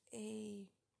was a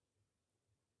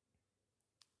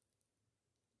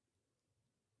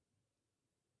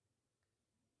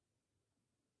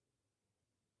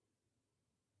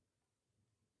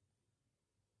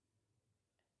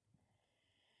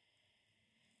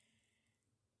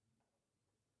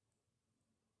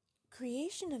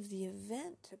creation of the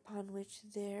event upon which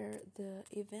the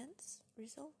events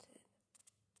resulted.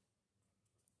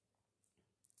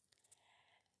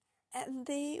 And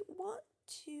they want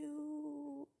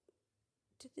to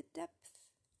the depth.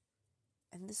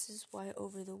 And this is why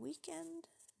over the weekend,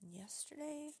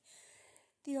 yesterday,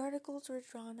 the articles were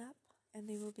drawn up and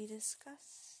they will be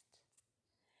discussed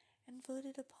and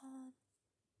voted upon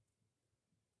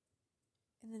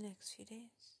in the next few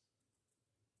days.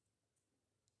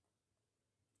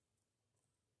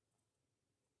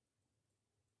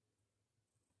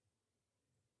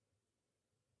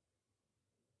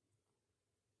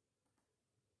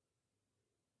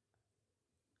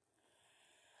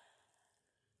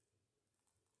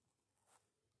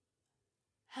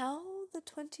 How the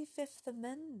 25th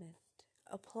Amendment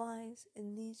applies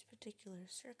in these particular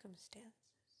circumstances,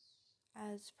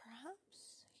 as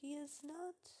perhaps he is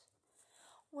not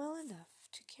well enough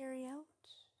to carry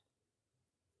out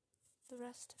the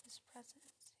rest of his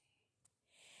presidency.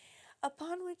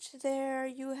 Upon which there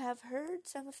you have heard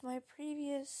some of my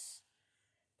previous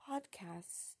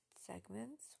podcast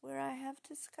segments where I have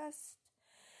discussed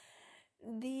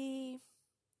the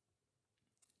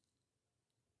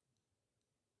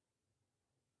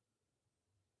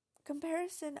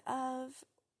comparison of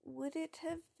would it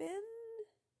have been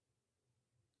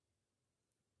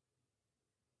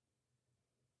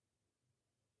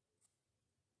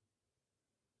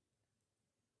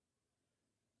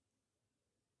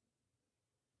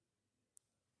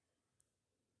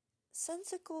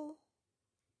sensical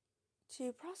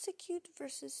to prosecute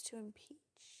versus to impeach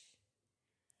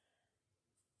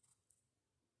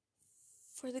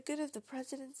for the good of the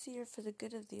presidency or for the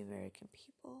good of the American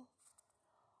people?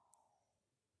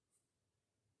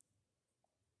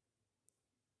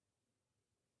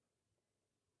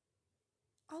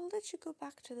 I'll let you go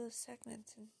back to those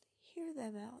segments and hear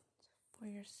them out for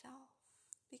yourself,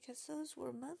 because those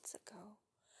were months ago.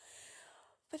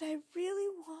 But I really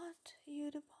want you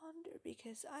to ponder,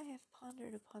 because I have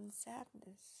pondered upon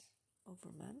sadness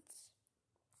over months.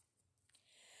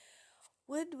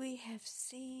 Would we have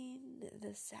seen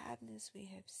the sadness we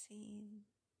have seen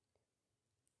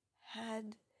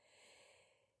had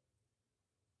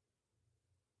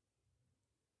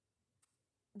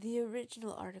the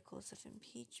original articles of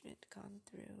impeachment gone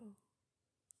through?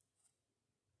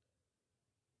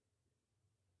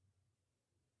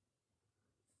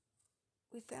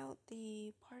 without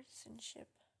the partisanship.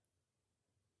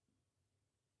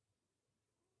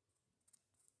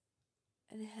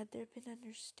 And had there been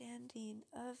understanding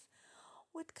of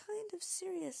what kind of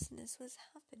seriousness was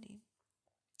happening,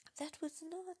 that was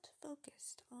not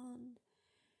focused on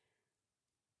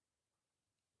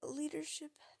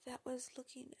leadership that was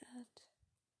looking at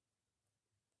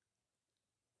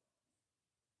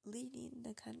leading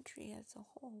the country as a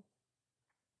whole.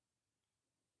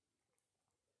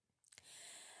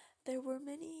 There were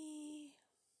many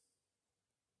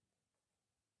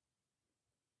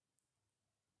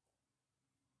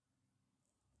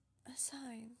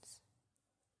signs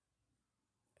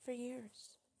for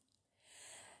years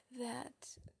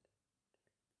that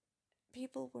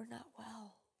people were not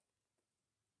well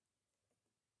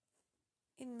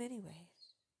in many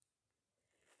ways.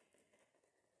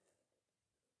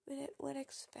 But at what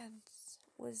expense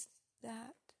was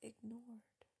that ignored?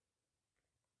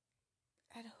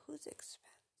 At whose expense?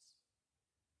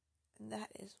 And that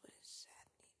is what is saddening.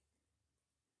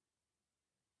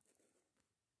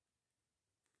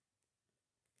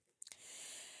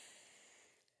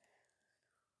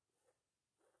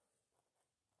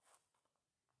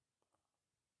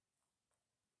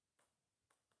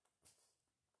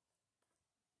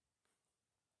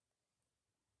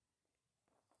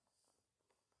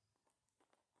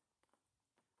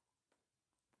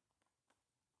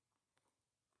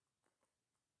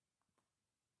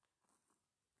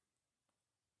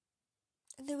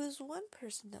 And there was one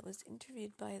person that was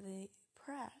interviewed by the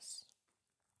press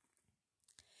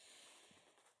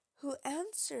who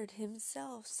answered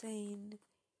himself saying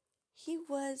he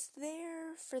was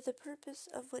there for the purpose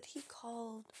of what he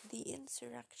called the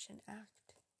Insurrection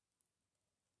Act.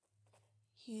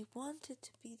 He wanted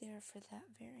to be there for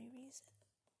that very reason.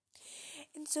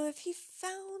 And so if he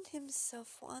found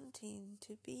himself wanting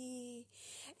to be,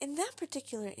 in that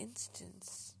particular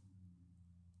instance,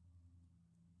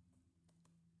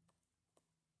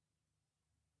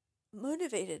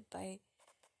 motivated by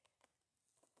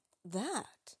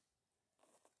that,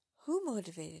 who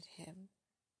motivated him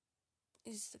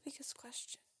is the biggest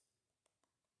question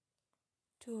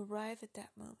to arrive at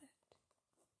that moment.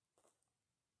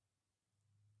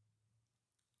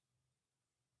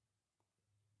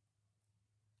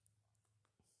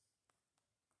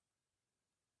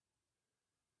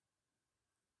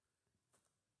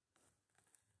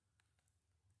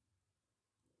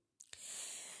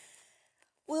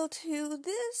 Well, to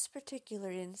this particular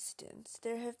instance,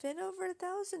 there have been over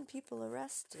 1,000 people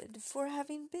arrested for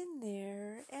having been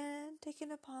there and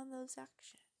taken upon those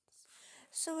actions.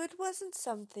 So it wasn't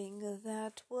something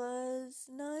that was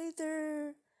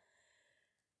neither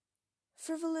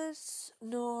frivolous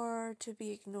nor to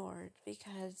be ignored,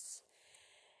 because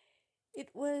it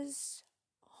was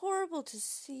horrible to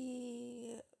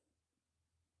see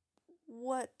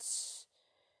what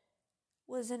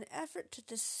was an effort to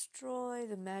destroy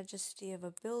the majesty of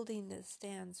a building that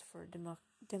stands for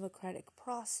democratic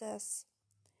process,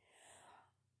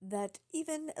 that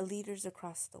even leaders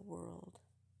across the world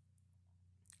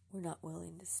were not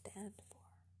willing to stand for.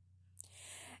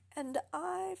 And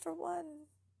I, for one,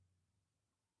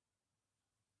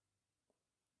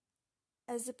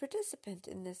 as a participant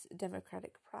in this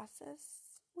democratic process,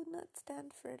 would not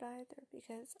stand for it either,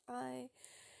 because I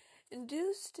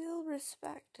do still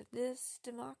respect this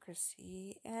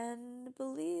democracy and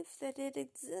believe that it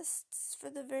exists for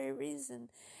the very reason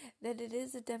that it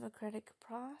is a democratic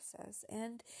process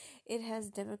and it has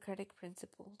democratic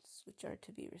principles which are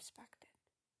to be respected.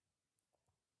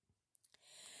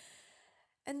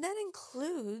 And that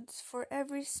includes for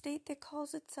every state that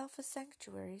calls itself a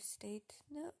sanctuary state.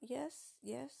 No, yes,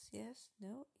 yes, yes,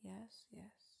 no, yes,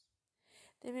 yes.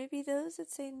 There may be those that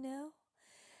say no.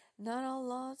 Not all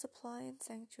laws apply in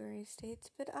sanctuary states,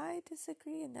 but I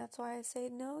disagree, and that's why I say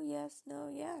no, yes,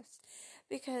 no, yes.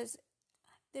 Because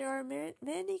there are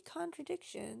many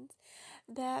contradictions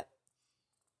that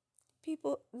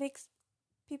makes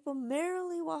people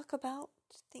merrily walk about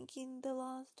thinking the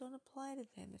laws don't apply to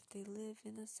them if they live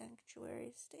in a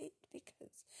sanctuary state,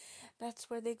 because that's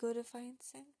where they go to find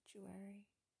sanctuary.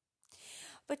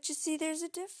 But you see, there's a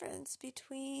difference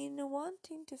between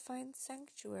wanting to find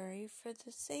sanctuary for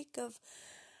the sake of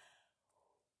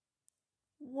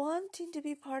wanting to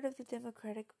be part of the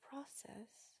democratic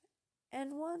process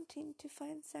and wanting to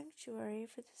find sanctuary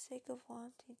for the sake of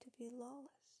wanting to be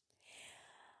lawless.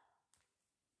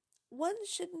 One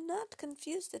should not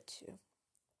confuse the two.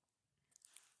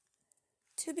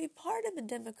 To be part of a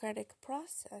democratic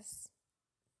process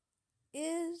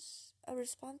is a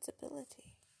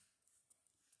responsibility.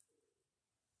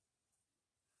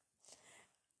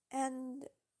 And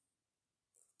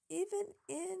even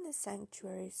in a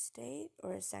sanctuary state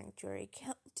or a sanctuary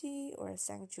county or a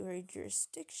sanctuary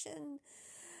jurisdiction,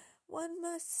 one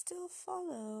must still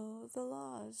follow the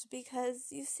laws, because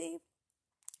you see,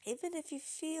 even if you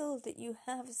feel that you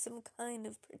have some kind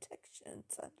of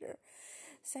protections under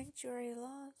sanctuary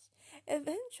laws,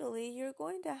 eventually you're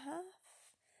going to have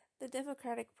the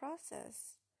democratic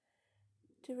process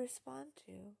to respond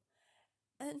to.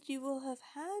 And you will have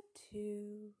had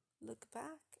to look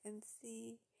back and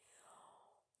see,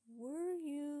 were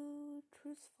you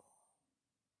truthful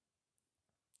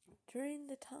during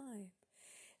the time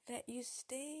that you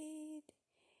stayed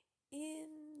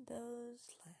in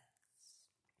those lands?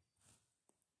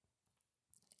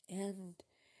 And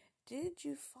did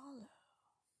you follow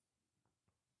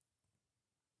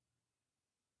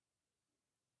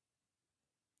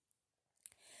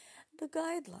the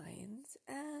guidelines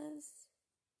as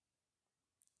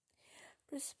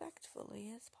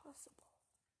respectfully as possible?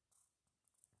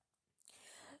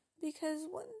 Because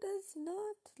one does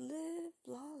not live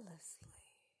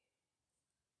lawlessly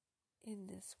in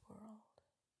this world.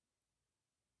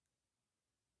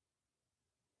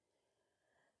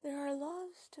 There are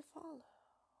laws to follow.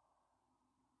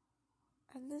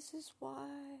 And this is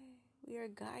why we are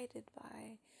guided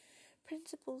by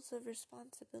principles of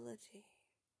responsibility.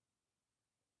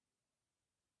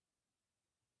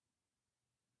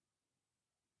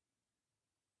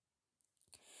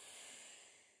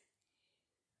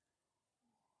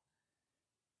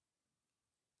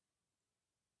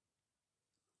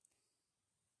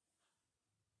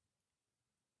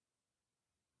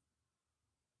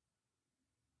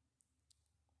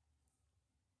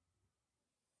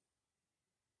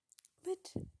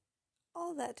 But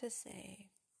all that to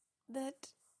say that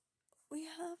we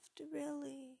have to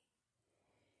really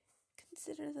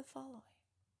consider the following.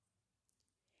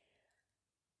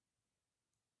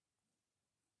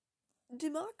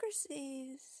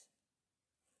 Democracies,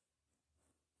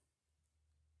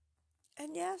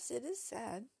 and yes, it is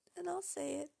sad, and I'll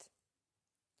say it,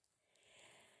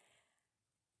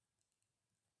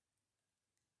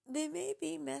 they may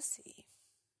be messy,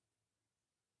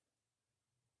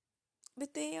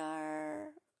 but they are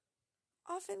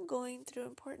often going through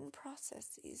important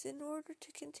processes in order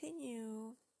to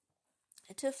continue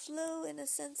to flow in a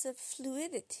sense of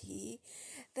fluidity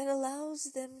that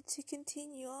allows them to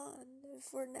continue on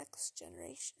for next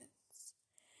generations.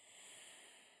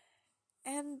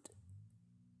 And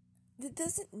it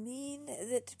doesn't mean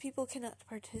that people cannot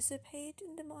participate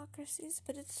in democracies,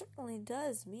 but it certainly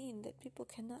does mean that people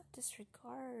cannot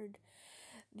disregard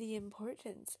the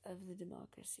importance of the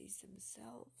democracies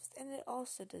themselves. And it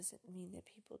also doesn't mean that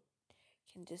people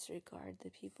can disregard the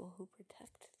people who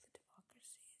protect the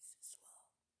democracies as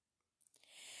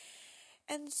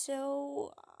well. And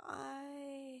so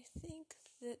I think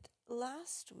that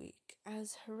last week,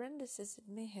 as horrendous as it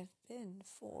may have been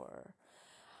for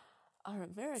our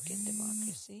American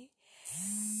democracy,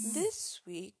 this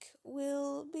week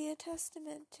will be a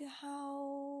testament to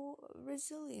how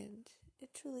resilient it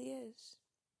truly is.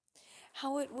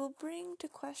 How it will bring to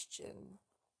question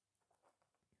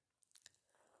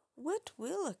what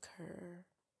will occur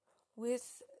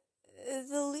with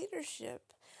the leadership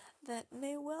that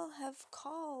may well have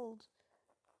called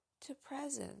to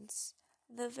presence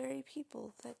the very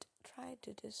people that tried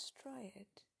to destroy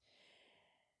it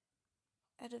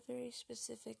at a very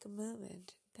specific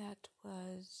moment that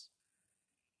was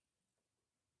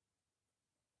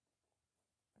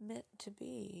meant to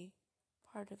be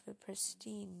part of a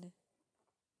pristine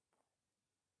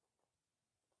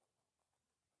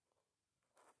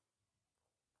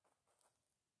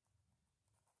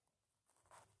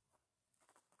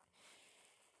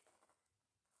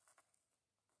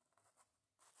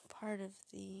part of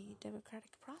the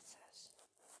democratic process.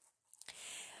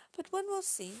 But one will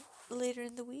see later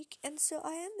in the week, and so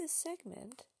I end this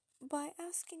segment by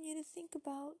asking you to think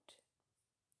about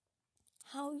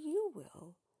how you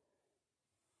will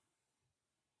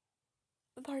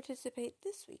participate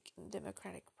this week in the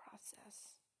democratic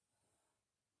process.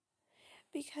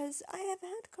 Because I have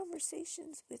had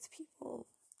conversations with people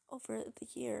over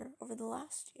the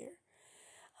last year,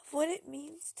 of what it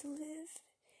means to live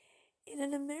in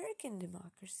an American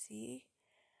democracy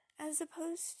as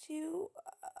opposed to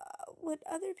what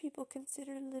other people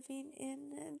consider living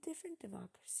in different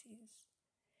democracies.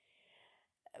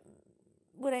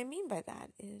 What I mean by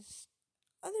that is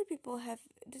other people have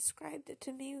described it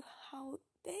to me how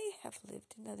they have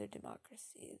lived in other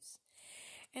democracies.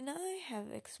 And I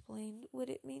have explained what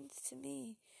it means to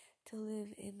me to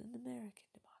live in an American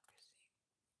democracy.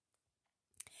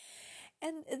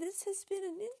 And this has been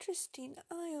an interesting,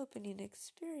 eye-opening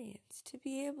experience to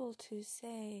be able to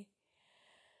say,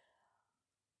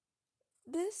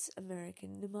 this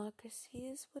American democracy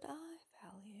is what I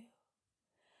value.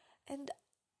 And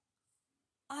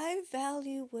I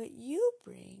value what you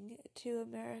bring to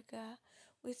America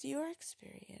with your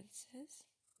experiences,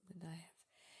 and I have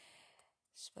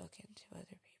spoken to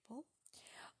other people,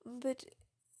 but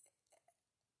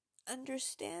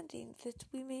understanding that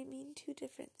we may mean two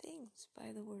different things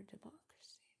by the word democracy.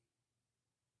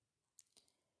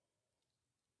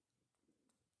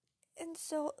 And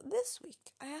so this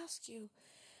week, I ask you,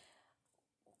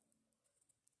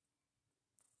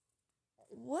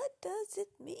 what does it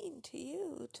mean to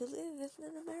you to live in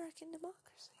an American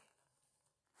democracy?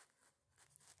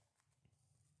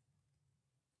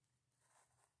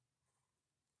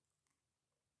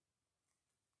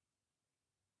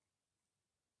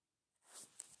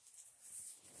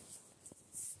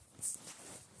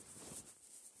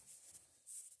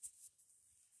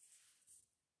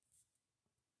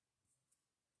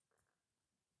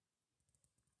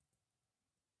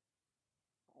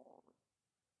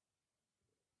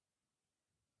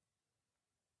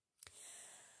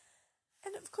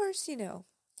 And of course,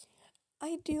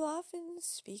 I do often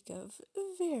speak of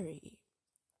very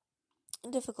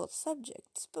difficult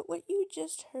subjects, but what you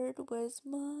just heard was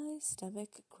my stomach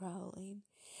growling.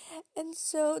 And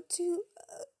so to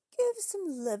give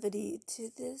some levity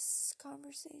to this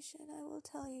conversation, I will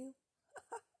tell you,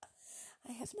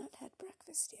 I have not had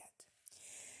breakfast yet.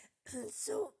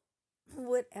 So,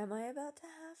 what am I about to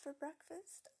have for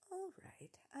breakfast? All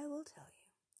right, I will tell you.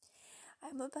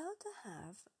 I'm about to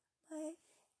have my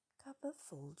cup of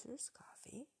Folgers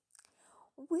coffee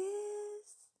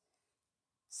with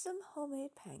some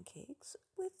homemade pancakes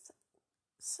with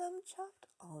some chopped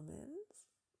almonds.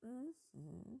 And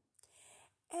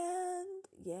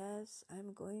yes,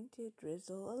 I'm going to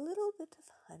drizzle a little bit of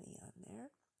honey on there.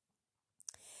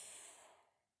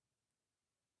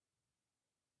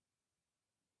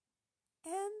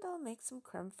 And I'll make some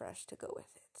creme fraiche to go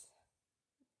with it.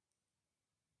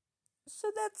 So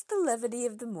that's the levity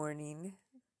of the morning.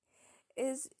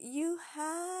 Is you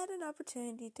had an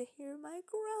opportunity to hear my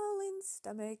growling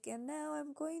stomach, and now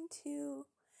I'm going to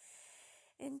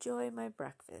enjoy my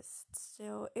breakfast.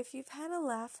 So if you've had a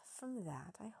laugh from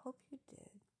that, I hope you did.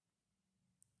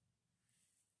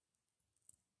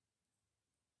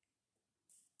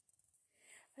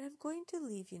 But I'm going to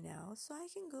leave you now so I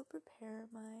can go prepare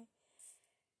my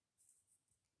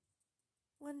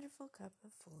wonderful cup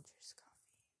of Folgers coffee.